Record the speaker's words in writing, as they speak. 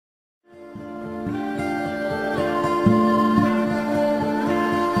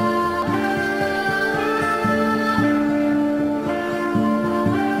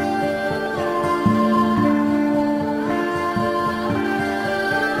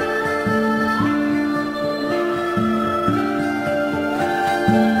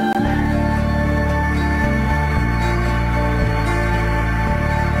Good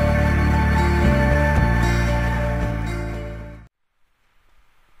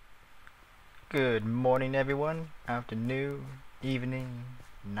morning everyone, afternoon, evening,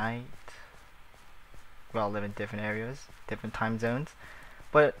 night. We all live in different areas, different time zones.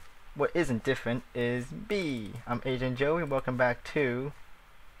 But what isn't different is me. I'm AznJoey and welcome back to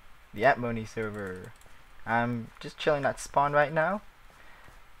the Atmony server. I'm just chilling at spawn right now.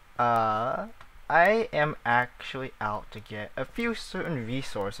 I am actually out to get a few certain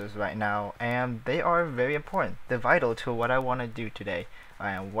resources right now, and they are very important. They're vital to what I want to do today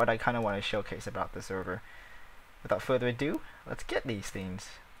and what I kind of want to showcase about the server. Without further ado, let's get these things.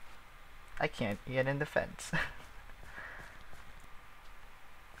 I can't get in the fence.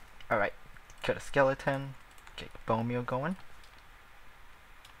 Alright, cut a skeleton, get bone meal going.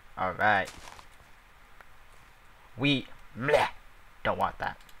 Alright. Meh, don't want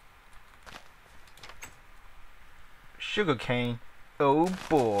that. Sugarcane, oh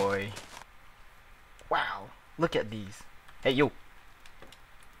boy. Wow, look at these. Hey yo.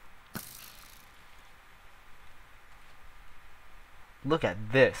 Look at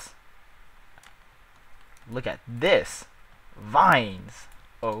this. Look at this. Vines.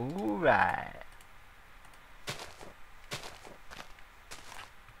 Alright.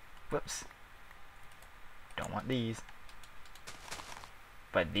 Whoops. Don't want these.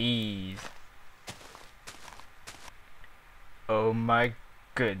 But these. Oh my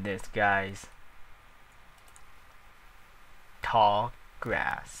goodness, guys. Tall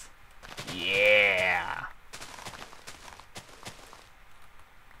grass. Yeah.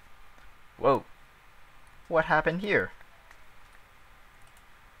 Whoa. What happened here?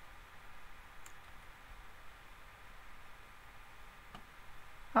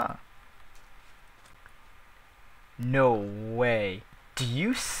 Huh. No way. Do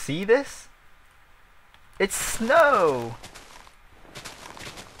you see this? It's snow!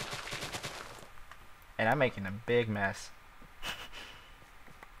 And I'm making a big mess.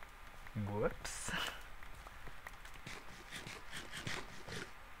 Whoops.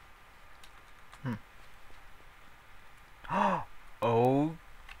 Oh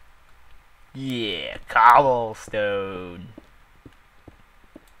yeah, cobblestone.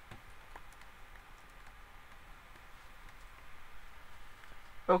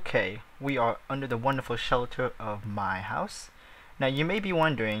 Okay, we are under the wonderful shelter of my house. Now you may be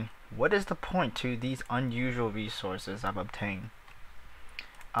wondering, what is the point to these unusual resources I've obtained?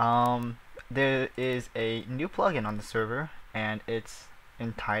 There is a new plugin on the server, and it's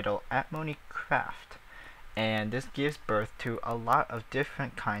entitled AtmonyCraft. And this gives birth to a lot of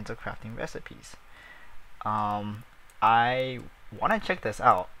different kinds of crafting recipes. I want to check this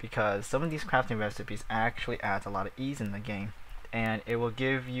out because some of these crafting recipes actually adds a lot of ease in the game, and it will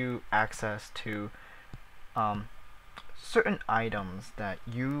give you access to certain items that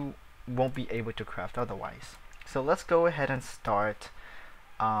you won't be able to craft otherwise. So let's go ahead and start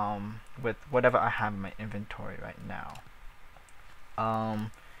with whatever I have in my inventory right now.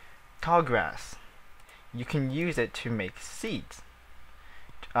 Tall grass. You can use it to make seeds.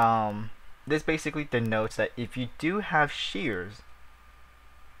 This basically denotes that if you do have shears,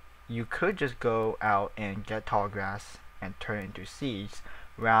 you could just go out and get tall grass and turn it into seeds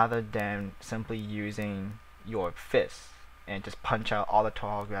rather than simply using your fists and just punch out all the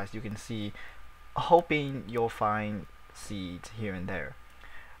tall grass you can see, hoping you'll find seeds here and there.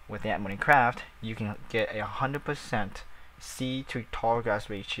 With the AtmonyCraft, you can get a 100% seed to tall grass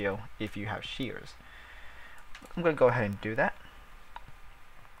ratio if you have shears. I'm gonna go ahead and do that.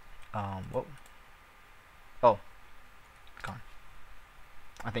 Whoa. Oh, gone.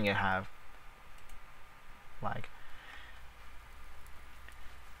 I think I have lag.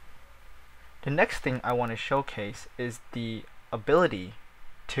 The next thing I want to showcase is the ability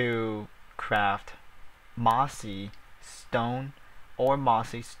to craft mossy stone or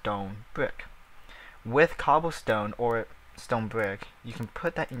mossy stone brick. With cobblestone or stone brick, you can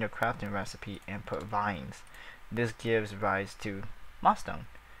put that in your crafting recipe and put vines. This gives rise to moss stone.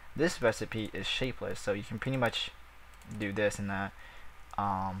 This recipe is shapeless, so you can pretty much do this and that.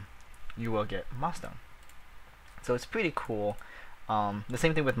 You will get moss stone. So it's pretty cool. The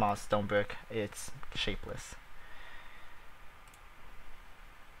same thing with moss stone brick, it's shapeless.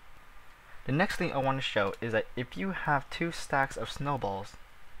 The next thing I want to show is that if you have 2 stacks of snowballs,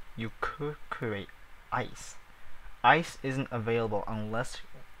 you could create ice. Ice isn't available unless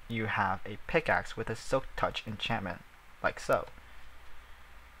you have a pickaxe with a silk touch enchantment, like so.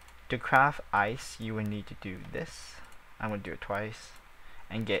 To craft ice, you will need to do this. I'm going to do it twice,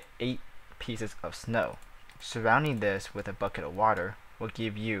 and get 8 pieces of snow. Surrounding this with a bucket of water will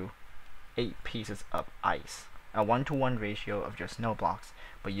give you 8 pieces of ice, a 1-to-1 ratio of your snow blocks,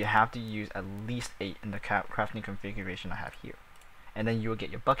 but you have to use at least 8 in the crafting configuration I have here. And then you will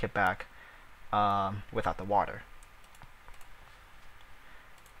get your bucket back without the water.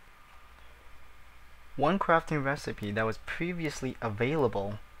 One crafting recipe that was previously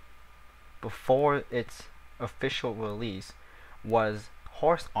available before its official release was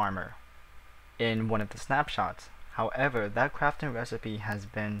horse armor in one of the snapshots. However, that crafting recipe has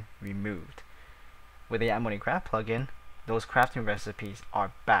been removed. With the AtmonyCraft plugin, those crafting recipes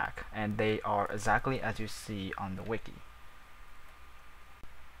are back, and they are exactly as you see on the wiki.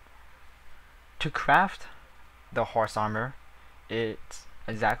 To craft the horse armor, it's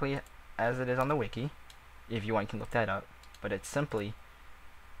exactly as it is on the wiki. If you want, you can look that up, but it's simply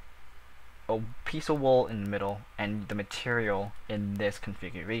a piece of wool in the middle and the material in this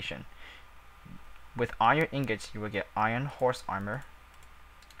configuration. With iron ingots, you will get iron horse armor.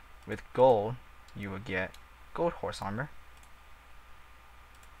 With gold, you will get gold horse armor.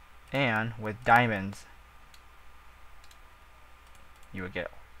 And with diamonds, you will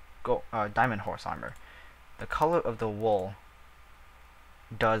get diamond horse armor. The color of the wool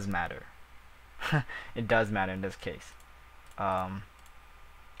does matter. It does matter in this case.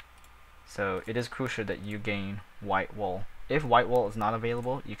 So it is crucial that you gain white wool. If white wool is not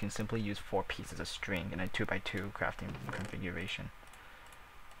available, you can simply use 4 pieces of string in a 2x2 crafting configuration.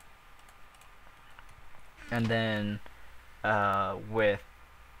 And then with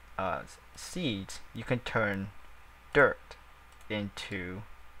seeds, you can turn dirt into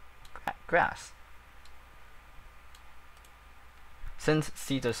grass. Since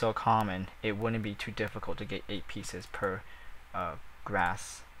seeds are so common, it wouldn't be too difficult to get 8 pieces per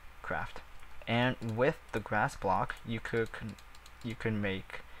grass craft. And with the grass block, you could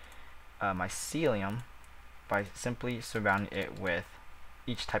make mycelium by simply surrounding it with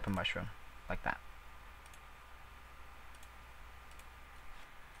each type of mushroom, like that.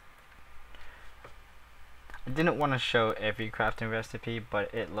 I didn't want to show every crafting recipe,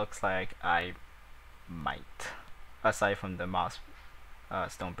 but it looks like I might, aside from the moss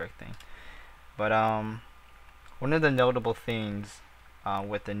stone brick thing. But one of the notable things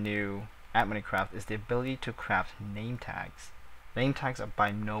with the new AtmonyCraft is the ability to craft name tags. Name tags are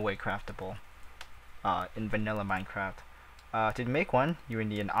by no way craftable in vanilla Minecraft. To make one, you would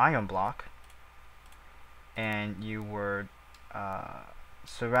need an iron block, and you would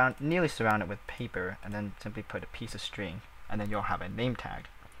nearly surround it with paper, and then simply put a piece of string, and then you'll have a name tag.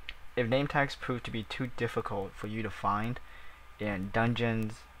 If name tags prove to be too difficult for you to find in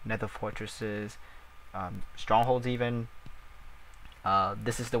dungeons, nether fortresses, strongholds even,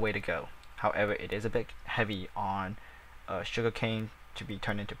 this is the way to go. However, it is a bit heavy on sugarcane to be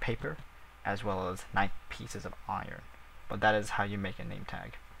turned into paper, as well as 9 pieces of iron. But that is how you make a name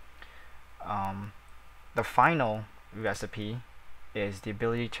tag. The final recipe is the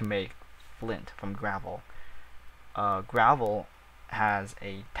ability to make flint from gravel. Gravel has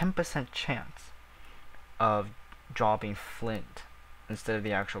a 10% chance of dropping flint instead of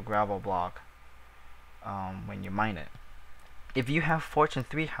the actual gravel block when you mine it. If you have Fortune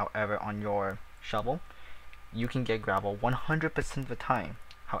 3, however, on your shovel, you can get gravel 100% of the time.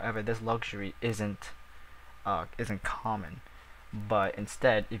 However, this luxury isn't common. But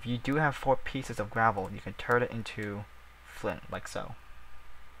instead, if you do have 4 pieces of gravel, you can turn it into flint, like so.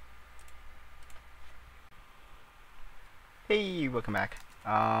 Hey, welcome back.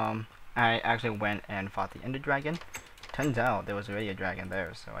 I actually went and fought the Ender Dragon. Turns out there was already a dragon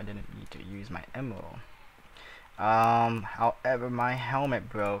there, so I didn't need to use my emerald. However, my helmet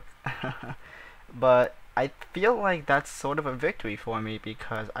broke. But I feel like that's sort of a victory for me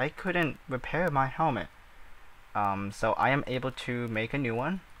because I couldn't repair my helmet. So I am able to make a new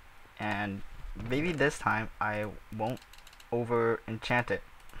one, and maybe this time I won't over enchant it.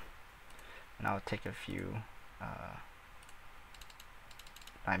 And I'll take a few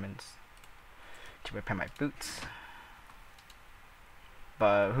diamonds to repair my boots.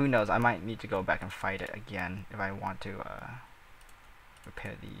 But who knows, I might need to go back and fight it again if I want to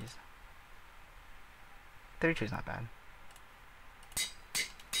repair these. 32 is not bad.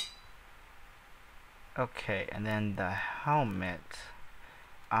 Okay, and then the helmet.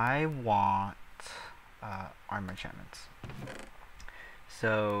 I want armor enchantments.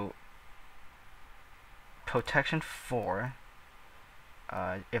 So protection 4.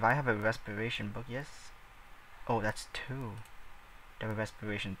 If I have a respiration book, yes. Oh, that's 2. Do I have a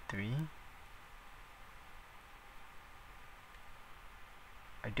respiration 3?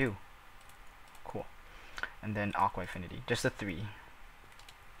 I do. Cool. And then aqua affinity, just a 3.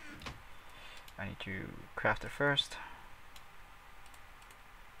 I need to craft it first.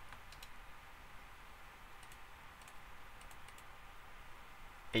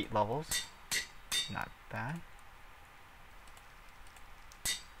 8 levels. Not bad.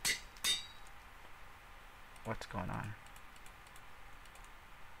 What's going on?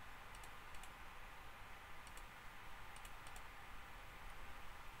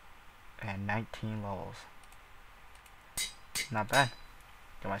 And 19 levels. Not bad.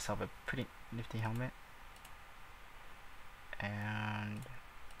 Got myself a pretty nifty helmet. And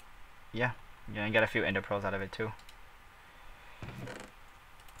yeah, I got a few ender pearls out of it too.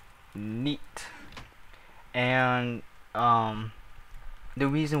 Neat. And the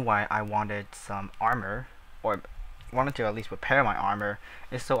reason why I wanted some armor, or wanted to at least repair my armor,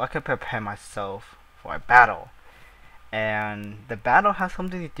 is so I could prepare myself for a battle. And the battle has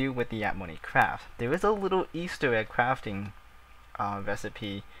something to do with the AtmonyCraft. There is a little Easter egg crafting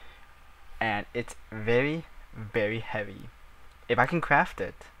recipe, and it's very, very heavy. If I can craft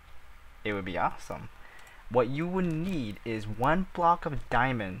it, it would be awesome. What you would need is 1 block of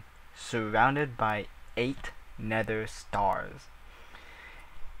diamond surrounded by 8 nether stars.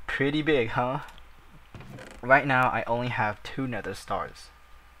 Pretty big, huh? Right now I only have 2 nether stars,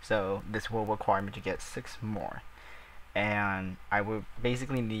 so this will require me to get 6 more. And I will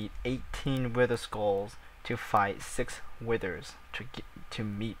basically need 18 wither skulls to fight 6 withers to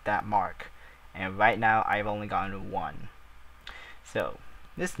meet that mark. And right now I've only gotten 1. So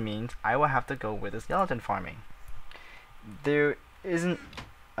this means I will have to go with the skeleton farming. There isn't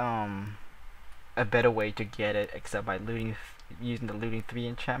a better way to get it except by using the looting 3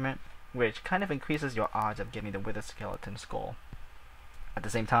 enchantment, which kind of increases your odds of getting the wither skeleton skull. At the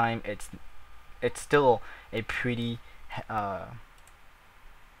same time, it's still a pretty rare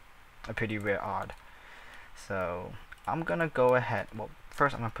odd. So I'm gonna go ahead. Well,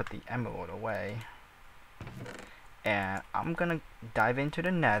 first I'm gonna put the emerald away, and I'm gonna dive into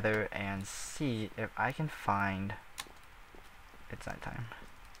the nether and see if I can find. It's nighttime.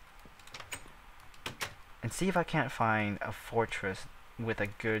 And see if I can't find a fortress with a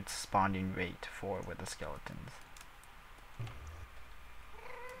good spawning rate for wither skeletons.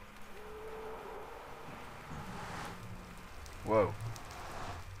 Whoa.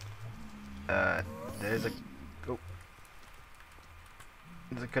 There's a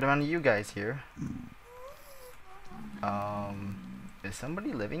good amount of you guys here. Is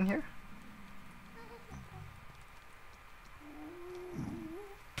somebody living here?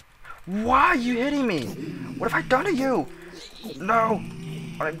 Why are you hitting me? What have I done to you? No!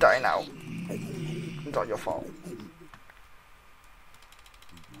 I'm gonna die now. It's all your fault.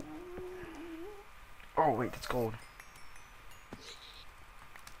 Oh wait, it's gold.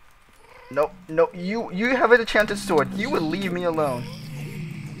 Nope, nope, you have an enchanted sword. You will leave me alone.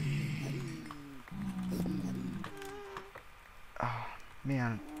 Oh,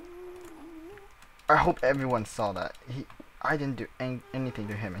 man. I hope everyone saw that. I didn't do anything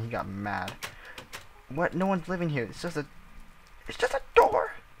to him and he got mad. What? No one's living here. It's just a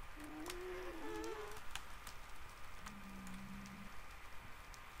door.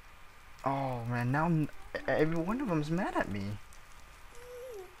 Oh man, now every one of them's mad at me.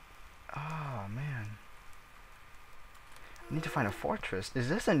 Oh man. I need to find a fortress. Is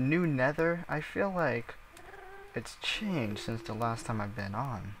this a new nether? I feel like it's changed since the last time I've been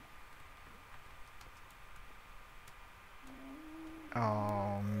on.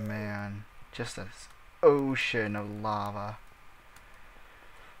 Oh man. Just this ocean of lava.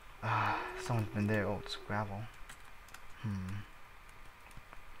 Someone's been there. Oh, it's gravel.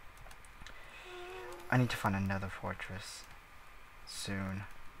 I need to find another fortress soon.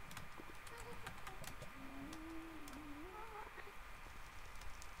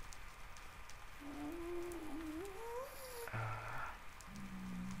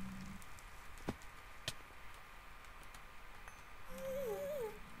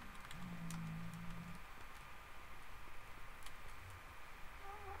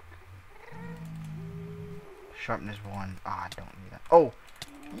 Sharpness 1. Ah, I don't need that. Oh!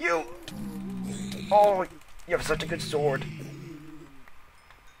 You! Oh! You have such a good sword!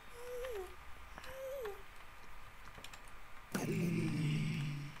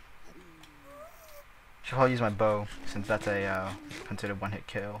 Should probably use my bow, since that's a considered one-hit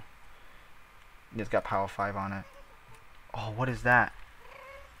kill. It's got power 5 on it. Oh, what is that?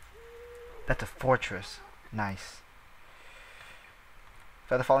 That's a fortress. Nice.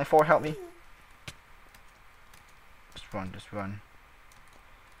 Feather Falling 4, help me. Just run, just run.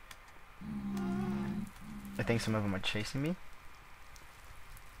 I think some of them are chasing me.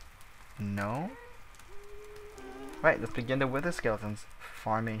 No? Right, let's begin the wither skeletons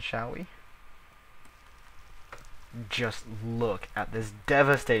farming, shall we? Just look at this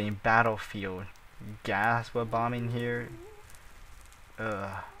devastating battlefield. Gas were bombing here.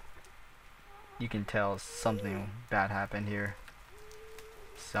 You can tell something bad happened here.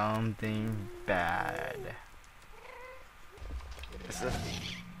 Something bad. This is a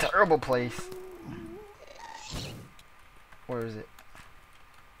terrible place. Where is it?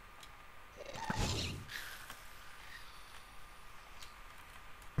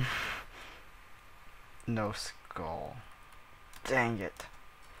 No skull. Dang it.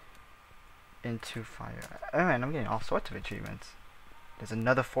 Into fire. Oh man, I'm getting all sorts of achievements. There's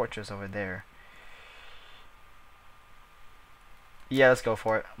another fortress over there. Yeah, let's go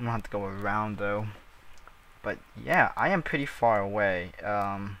for it. I'm gonna have to go around though. But yeah, I am pretty far away.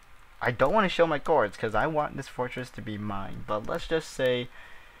 I don't want to show my cards because I want this fortress to be mine. But let's just say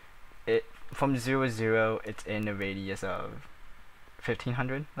it from 0 to 0, it's in a radius of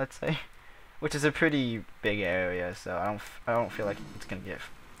 1500, let's say, which is a pretty big area. So I don't feel like it's gonna get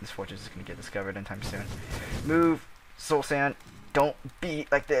this fortress is gonna get discovered anytime soon. Move, Soul Sand. Don't be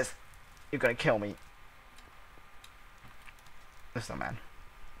like this. You're gonna kill me. This is so mad.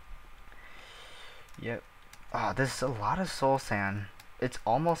 Yep. Ah, there's a lot of soul sand. It's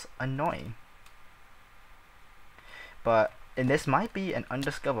almost annoying. But, and this might be an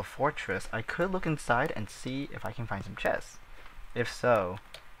undiscovered fortress. I could look inside and see if I can find some chests. If so,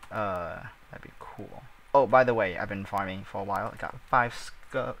 that'd be cool. Oh, by the way, I've been farming for a while. I got 5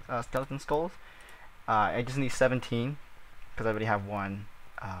 skeleton skulls. I just need 17 because I already have 1.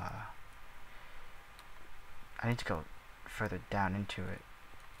 I need to go further down into it,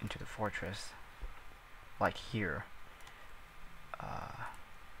 into the fortress. Like here.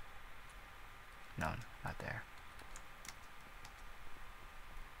 No, not there.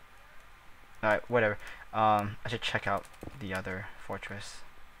 Alright, whatever. I should check out the other fortress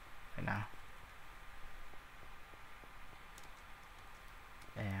right now.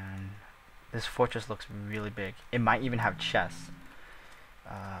 And this fortress looks really big. It might even have chests.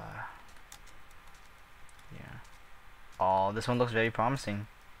 Yeah. Oh, this one looks very promising.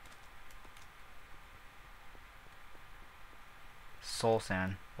 Soul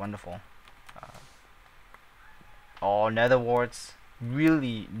sand, wonderful. Oh, nether warts,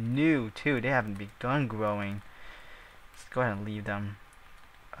 really new too. They haven't begun growing. Let's go ahead and leave them.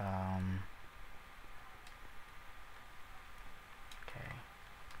 Okay,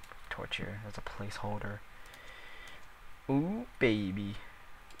 torch here. That's a placeholder. Ooh, baby,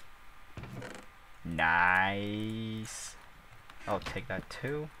 nice. I'll take that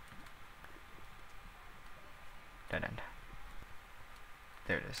too. Dead end.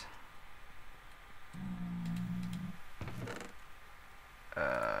 There it is.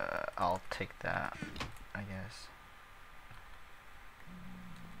 I'll take that, I guess.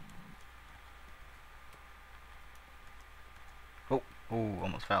 Oh,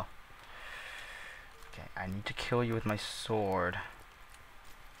 almost fell. Okay, I need to kill you with my sword.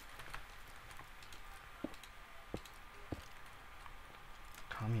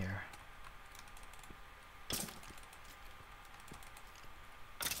 Come here.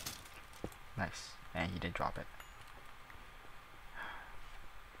 Nice. And he did drop it.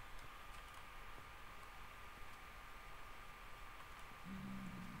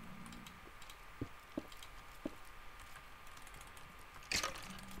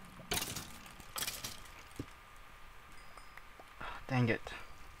 Dang it.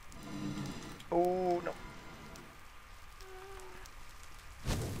 Oh no.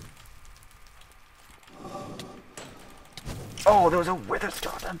 Oh, there was a wither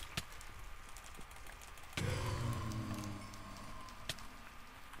skeleton.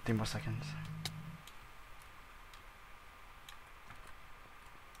 Three more seconds.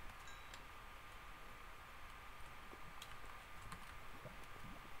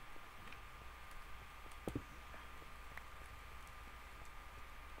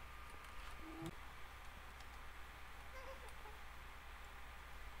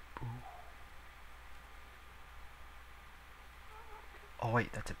 Oh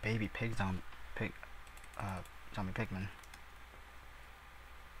wait, that's a baby pig zombie pigman.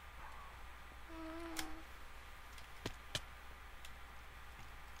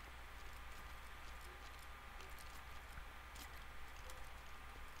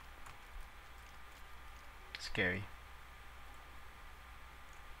 Scary.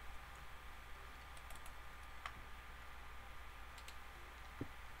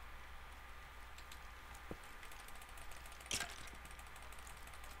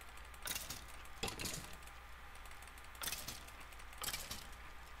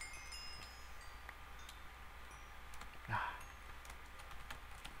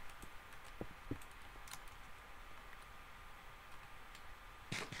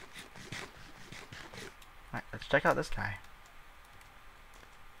 Alright, let's check out this guy.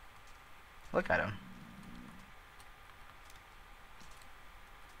 Look at him.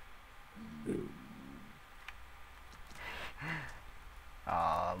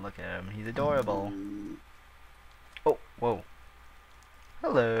 Aw, look at him. He's adorable. Oh, whoa.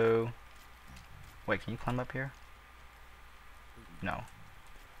 Hello. Wait, can you climb up here? No.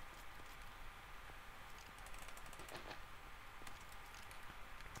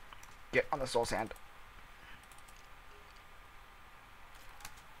 Get on the soul sand.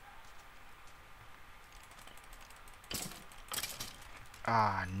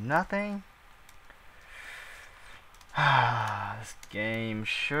 Ah, nothing? Ah, this game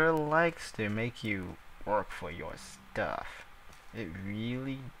sure likes to make you work for your stuff. It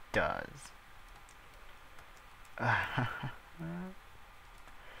really does.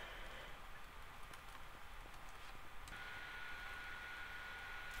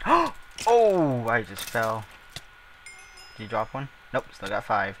 Oh, I just fell. Did you drop one? Nope, still got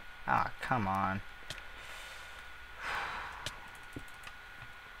 5. Ah, come on.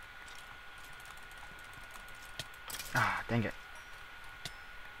 Ah, dang it.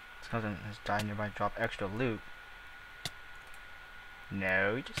 This cousin has died nearby. Drop extra loot.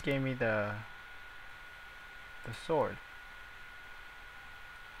 No, he just gave me the sword.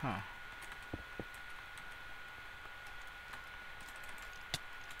 Huh.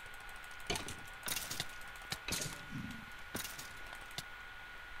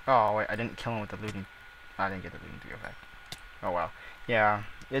 Oh wait, I didn't kill him with the looting. I didn't get the looting to go back. Oh well. Yeah,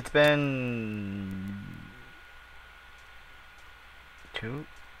 it's been I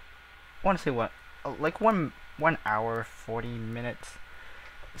want to say what, like 1 hour 40 minutes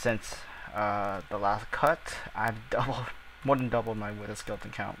since the last cut. I've more than doubled my wither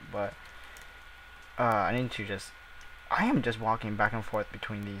skeleton count, but I need to I am just walking back and forth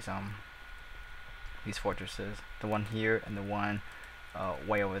between these fortresses, the one here and the one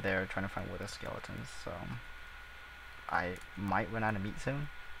way over there, trying to find wither skeletons. So I might run out of meat soon.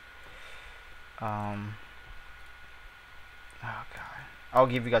 Oh god. I'll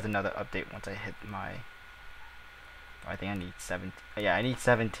give you guys another update once I hit my, I think I need 17. Yeah, I need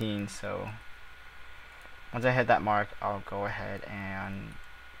 17, so once I hit that mark, I'll go ahead and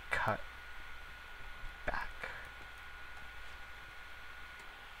cut back.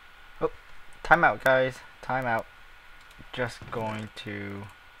 Oh, time out, guys. Time out. Just going to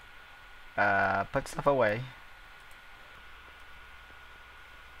put stuff away.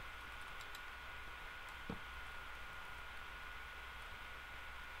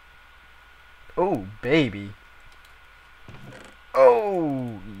 Oh, baby.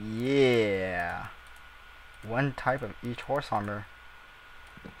 Oh, yeah. One type of each horse armor.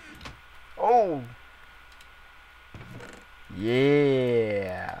 Oh.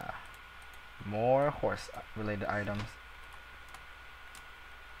 Yeah. More horse related items.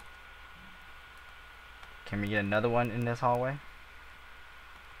 Can we get another one in this hallway?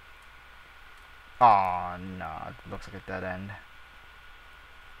 Aw, no. It looks like a dead end.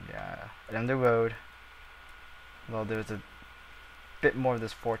 Yeah, down the road. Well, there's a bit more of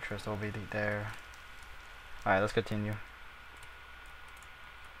this fortress over there. Alright, let's continue.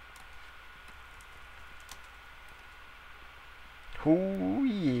 Oh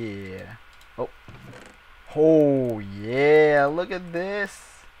yeah. Oh. Oh yeah, look at this.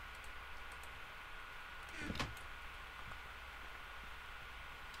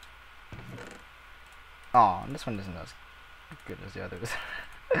 Oh, this one isn't as good as the others.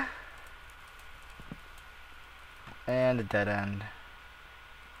 And a dead end.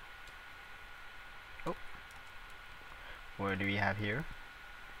 Oh. What do we have here?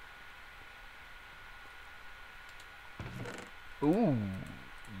 Ooh,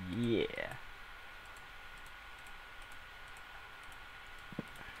 yeah.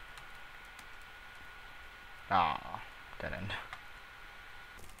 Ah, dead end.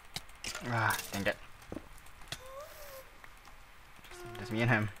 Ah, dang it. Just me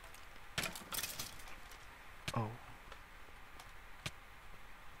and him. Oh.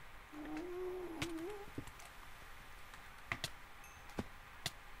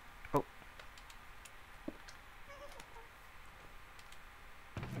 Oh.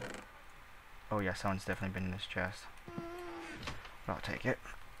 Oh yeah, someone's definitely been in this chest. But I'll take it.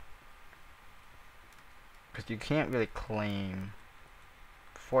 Because you can't really claim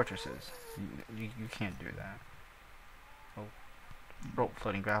fortresses. You can't do that. Oh. Oh,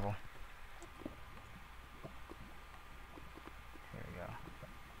 floating gravel. Here we go.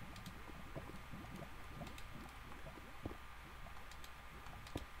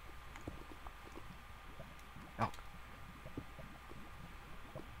 Oh.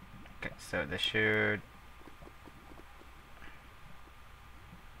 Okay, so this should...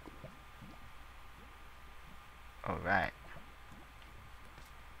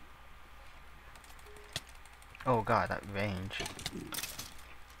 Oh god, that range.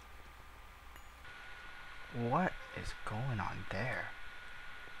 What is going on there?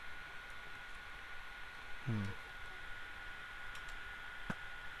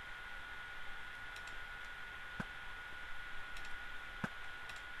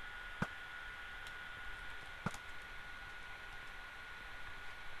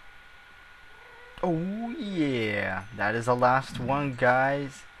 Oh yeah, that is the last one,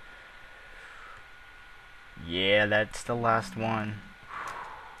 guys. Yeah, that's the last one.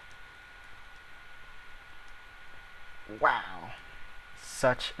 Wow,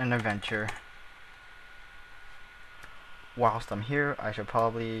 such an adventure. Whilst I'm here, I should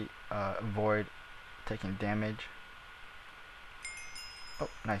probably avoid taking damage. Oh,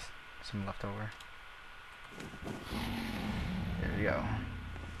 nice, some leftover. There we go.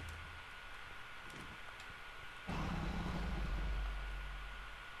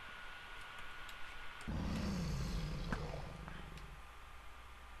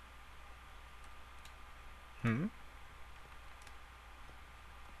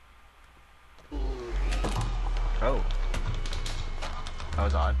 Oh. That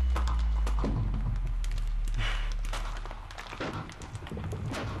was odd.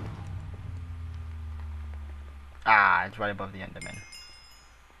 Ah, it's right above the Enderman.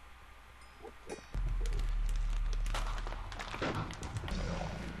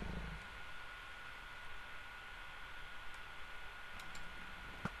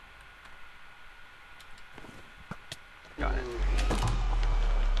 Got it.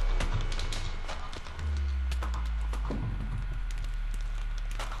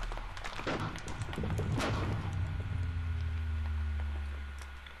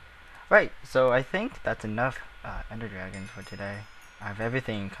 Right, so I think that's enough Ender Dragons for today. I have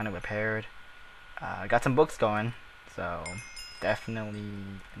everything kind of repaired. I got some books going, so definitely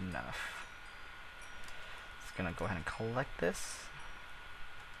enough. Just gonna go ahead and collect this.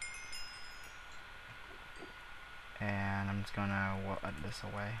 And I'm just gonna put this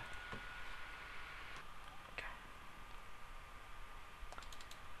away. Okay.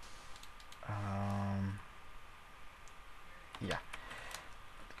 Yeah.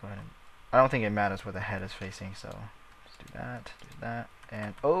 Let's go ahead and I don't think it matters where the head is facing, so just do that,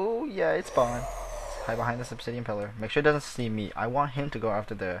 and oh yeah, it's spawned. Hide behind this obsidian pillar. Make sure it doesn't see me. I want him to go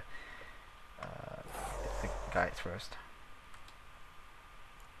after the guys first.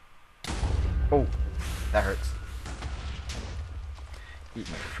 Oh, that hurts. Eat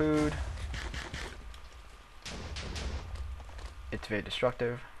my food. It's very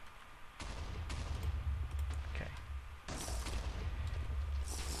destructive. Okay.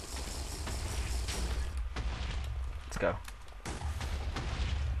 Let's go.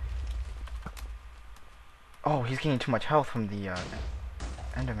 Oh, he's getting too much health from the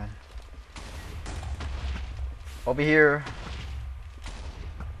Enderman. Over here.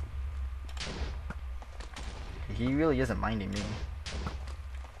 He really isn't minding me.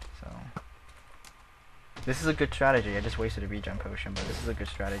 So this is a good strategy. I just wasted a regen potion, but this is a good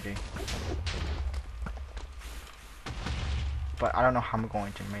strategy. But I don't know how I'm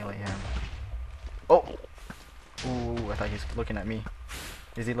going to melee him. Oh! Ooh, I thought he was looking at me.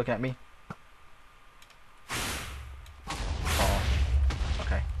 Is he looking at me? Oh.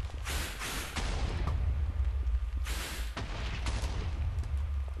 Okay.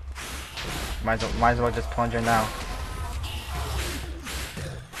 Might as well just plunge in now.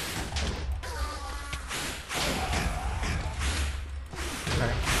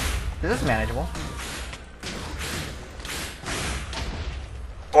 Okay. This is manageable.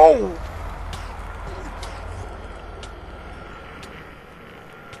 Oh!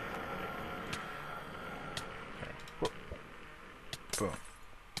 Okay. Boom.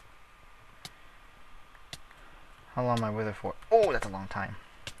 How long am I with it for? Oh, that's a long time.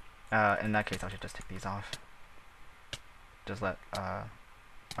 In that case, I should just take these off. Just let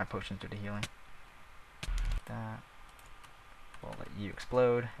my potions do the healing. That. We'll let you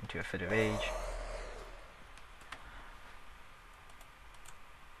explode into a fit of rage.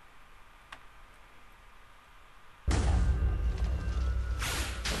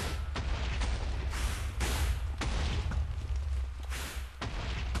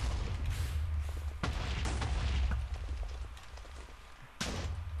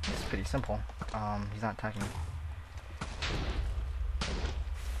 It's pretty simple. He's not attacking me.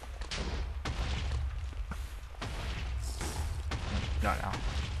 No.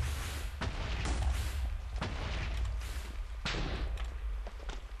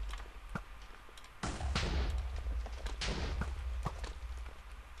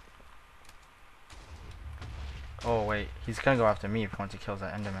 Oh wait, he's gonna go after me once he kills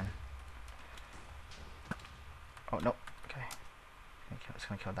that Enderman. Oh, no. Okay. It's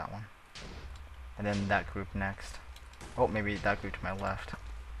gonna kill that one. And then that group next. Oh, maybe that group to my left.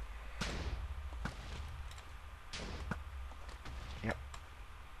 Yep.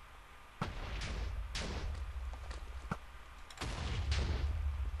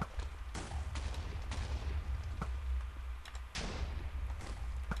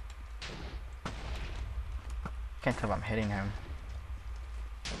 Can't tell if I'm hitting him.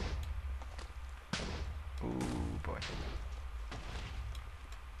 Ooh, boy.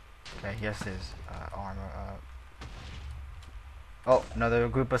 Okay, he has his armor up. Oh, another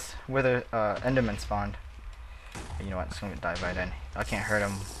group of wither Endermen spawned. You know what? It's gonna dive right in. I can't hurt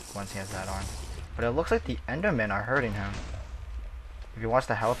him once he has that on. But it looks like the Endermen are hurting him. If you watch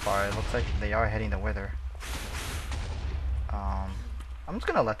the health bar, it looks like they are hitting the wither. I'm just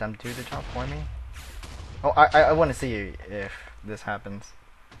gonna let them do the job for me. Oh, I want to see if this happens.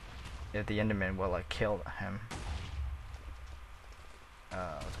 If the Enderman will like kill him.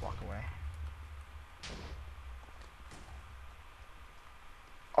 Let's walk away.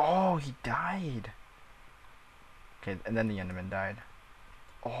 Oh, he died. Okay, and then the Enderman died.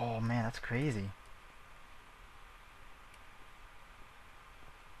 Oh man, that's crazy.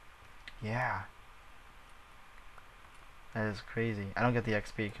 Yeah. That is crazy. I don't get the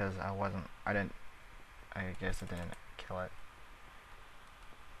XP because I guess I didn't kill it.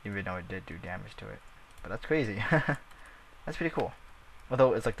 Even though it did do damage to it. But that's crazy. That's pretty cool.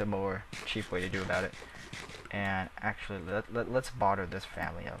 Although it's like the more cheap way to do about it. And actually, let's barter this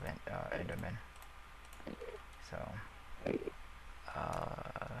family of Endermen. So,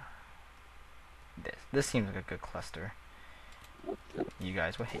 this seems like a good cluster. You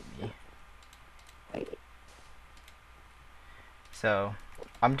guys will hit me. So,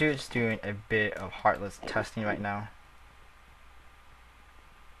 I'm just doing a bit of heartless testing right now.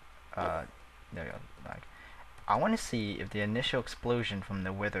 There we go. Like, I want to see if the initial explosion from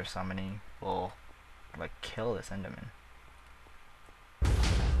the wither summoning will like kill this Enderman.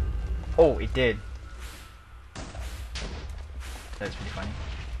 Oh, it did. That's pretty funny.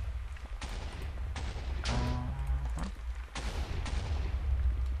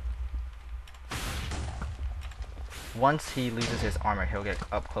 Once he loses his armor, he'll get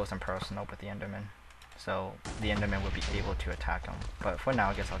up close and personal with the Enderman. So the Enderman will be able to attack him. But for now,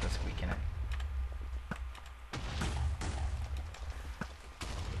 I guess I'll just weaken it.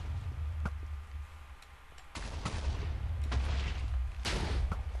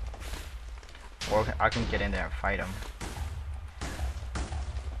 Or I can get in there and fight him.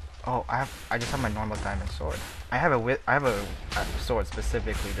 Oh, I just have my normal diamond sword. I have a sword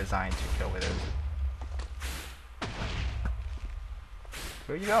specifically designed to kill withers.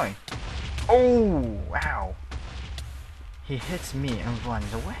 Where are you going? Oh, wow. He hits me and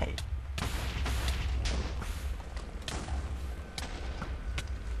runs away.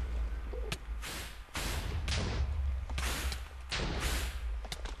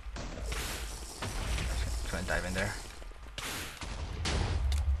 Just gonna dive in there.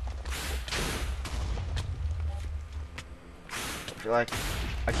 I feel like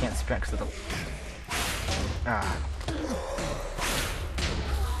I can't sprint because of the... Ah.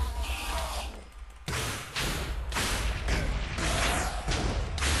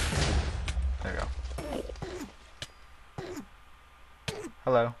 There we go.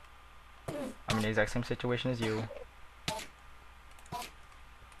 Hello. I'm in the exact same situation as you.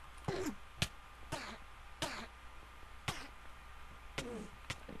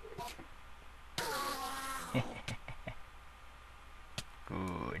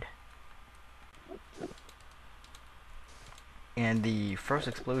 Good. And the first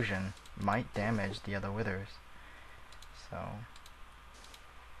explosion might damage the other withers. So...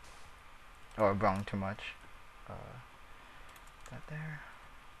 or wrong too much. That there.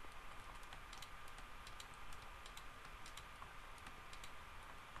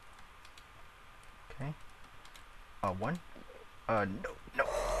 Okay. One. No, no.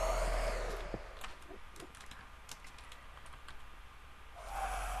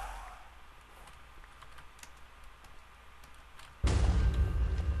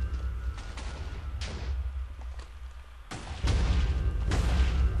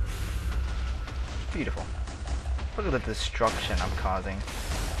 Beautiful. Look at the destruction I'm causing.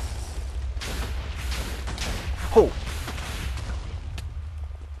 Oh!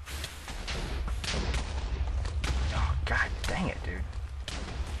 Oh, god dang it, dude.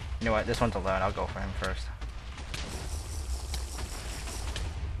 You know what? This one's alone. I'll go for him first.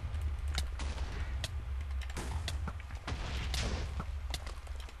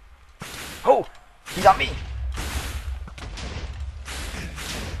 Oh! He got me!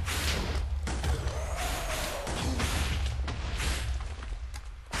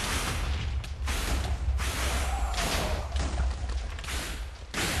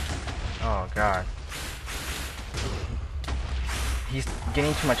 god. He's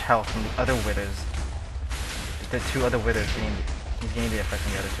getting too much health from the other withers. The two other withers getting... He's getting the effect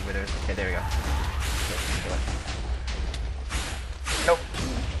from the other two withers. Okay, there we go. Kill it. Nope.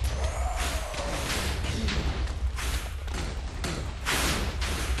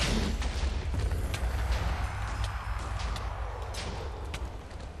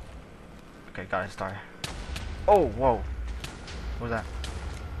 Okay, got a star. Oh, whoa. What was that?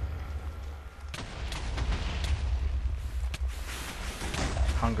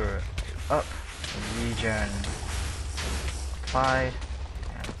 Hunger up. Regen applied.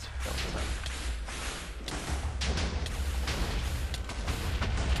 And let's fill this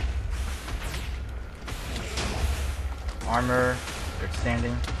up. Armor. Good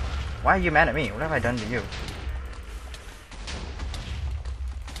standing. Why are you mad at me? What have I done to you?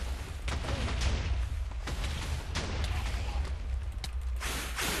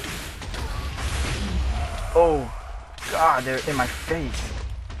 Oh god, they're in my face.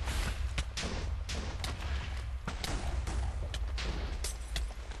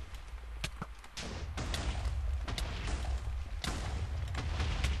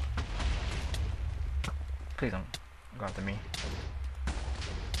 Please don't go after me.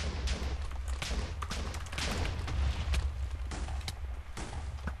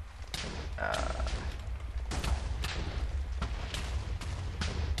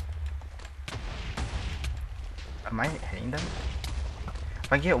 Am I hitting them?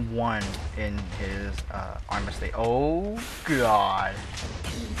 If I get one in his armor state, oh god!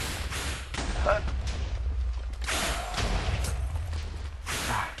 Come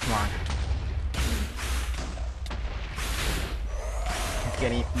on. He's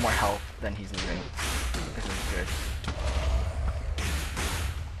getting more health than he's losing. This is good.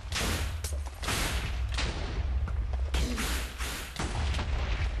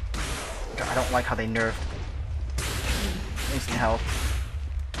 God, I don't like how they nerfed instant health.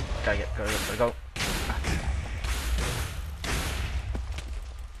 Gotta go.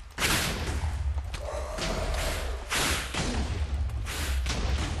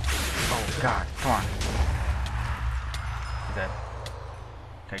 Oh god, come on. He's dead.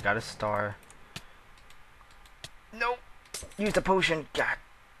 Okay, got a star. Nope! Use the potion! God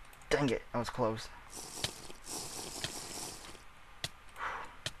dang it, that was close.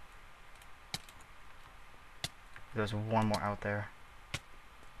 There's one more out there.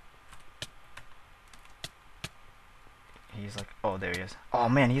 He's like, oh, there he is. Oh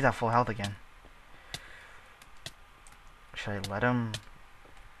man, he's at full health again. Should I let him?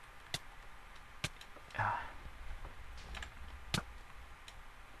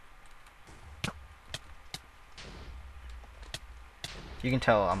 You can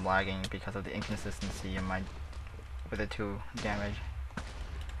tell I'm lagging because of the inconsistency in my with the 2 damage.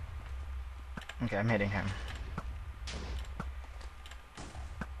 Okay, I'm hitting him.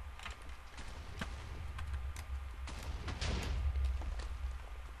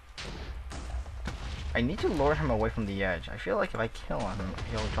 I need to lure him away from the edge. I feel like if I kill him,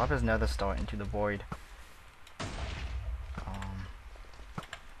 he'll drop his nether star into the void.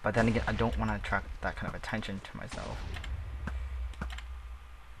 But then again, I don't want to attract that kind of attention to myself.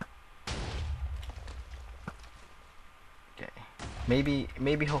 Okay,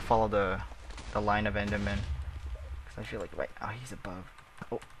 maybe he'll follow the line of Enderman. Cause I feel like right, oh, he's above.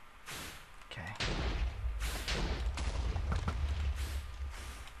 Oh, okay.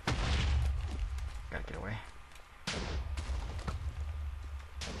 Gotta get away.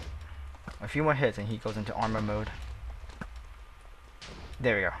 A few more hits and he goes into armor mode.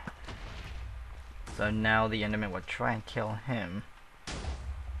 There we go. So now the Enderman will try and kill him.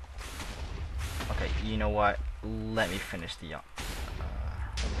 Okay, you know what? Let me finish the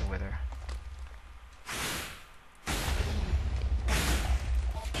wither.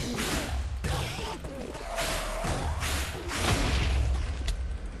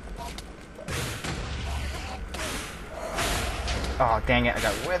 Oh, dang it, I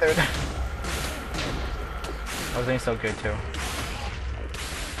got withered. I was doing so good too.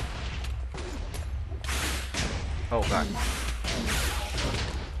 Oh god.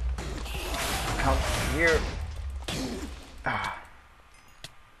 Come here. Ah.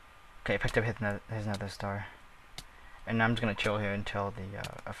 Okay, picked up his nether star. And I'm just gonna chill here until the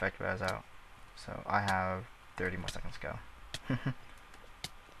effect wears out. So I have 30 more seconds to go.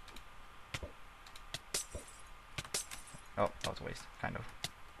 Oh, that was a waste, kind of.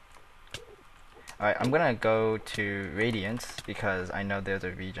 Alright, I'm gonna go to Radiance because I know there's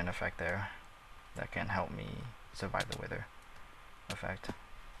a regen effect there that can help me survive the wither effect.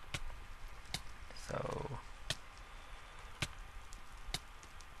 So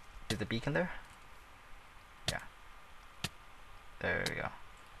Is the beacon there? Yeah. There we go.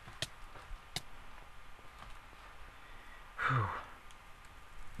 Whew.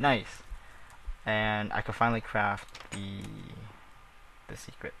 Nice. And I can finally craft the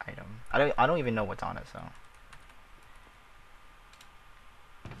secret item. I don't even know what's on it, so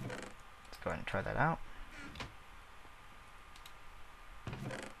let's go ahead and try that out.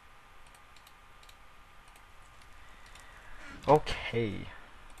 Okay,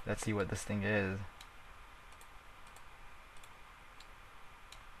 let's see what this thing is.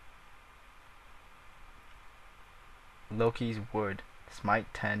 Loki's Wood,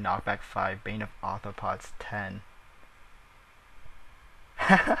 Smite 10, Knockback 5, Bane of Arthropods 10.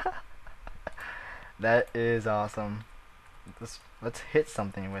 That is awesome. Let's hit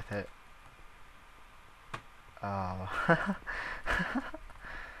something with it. Oh.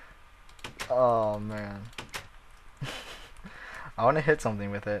 Oh man. I want to hit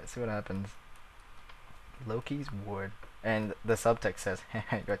something with it, see what happens. Loki's Wood. And the subtext says,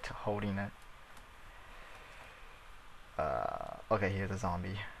 you're holding it. Okay, here's a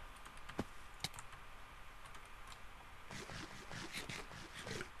zombie.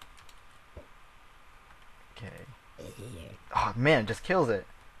 Okay. Oh man, it just kills it.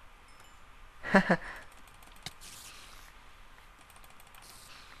 It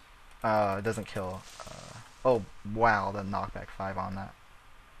doesn't kill. Oh wow, the knockback 5 on that.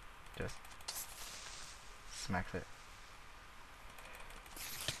 Just smacks it.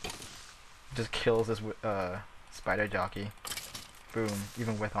 Just kills this spider jockey. Boom,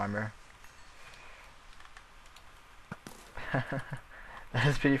 even with armor. That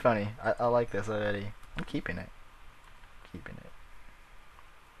is pretty funny. I like this already. I'm keeping it. Keeping it.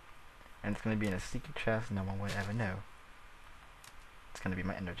 And it's gonna be in a secret chest no one would ever know. It's gonna be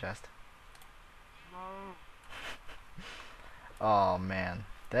my ender chest. Oh man,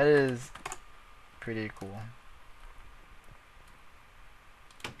 that is pretty cool.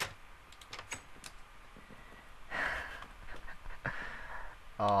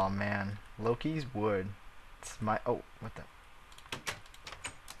 Oh man, Loki's Wood. Smite. Oh, what the?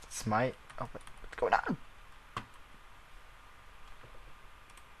 Smite. Oh, what's going on?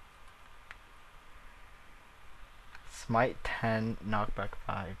 Smite 10, Knockback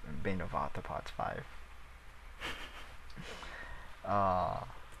 5, and Bane of Arthropods 5.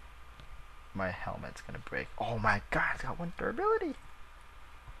 My helmet's gonna break. Oh my god, it's got 1 durability.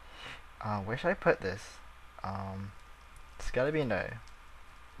 Where should I put this? It's gotta be in the.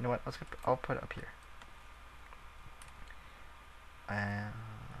 You know what? I'll put it up here.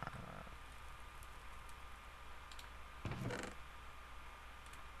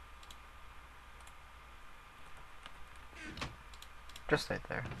 Just right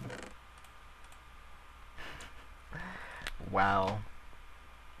there. Wow.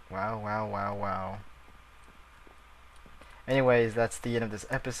 Wow. Anyways, that's the end of this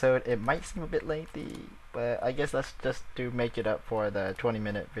episode. It might seem a bit lengthy, but I guess that's just to make it up for the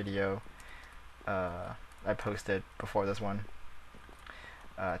 20-minute video I posted before this one.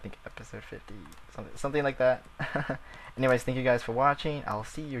 I think episode 50, something like that. Anyways, thank you guys for watching. I'll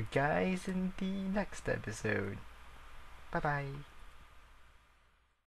see you guys in the next episode. Bye bye.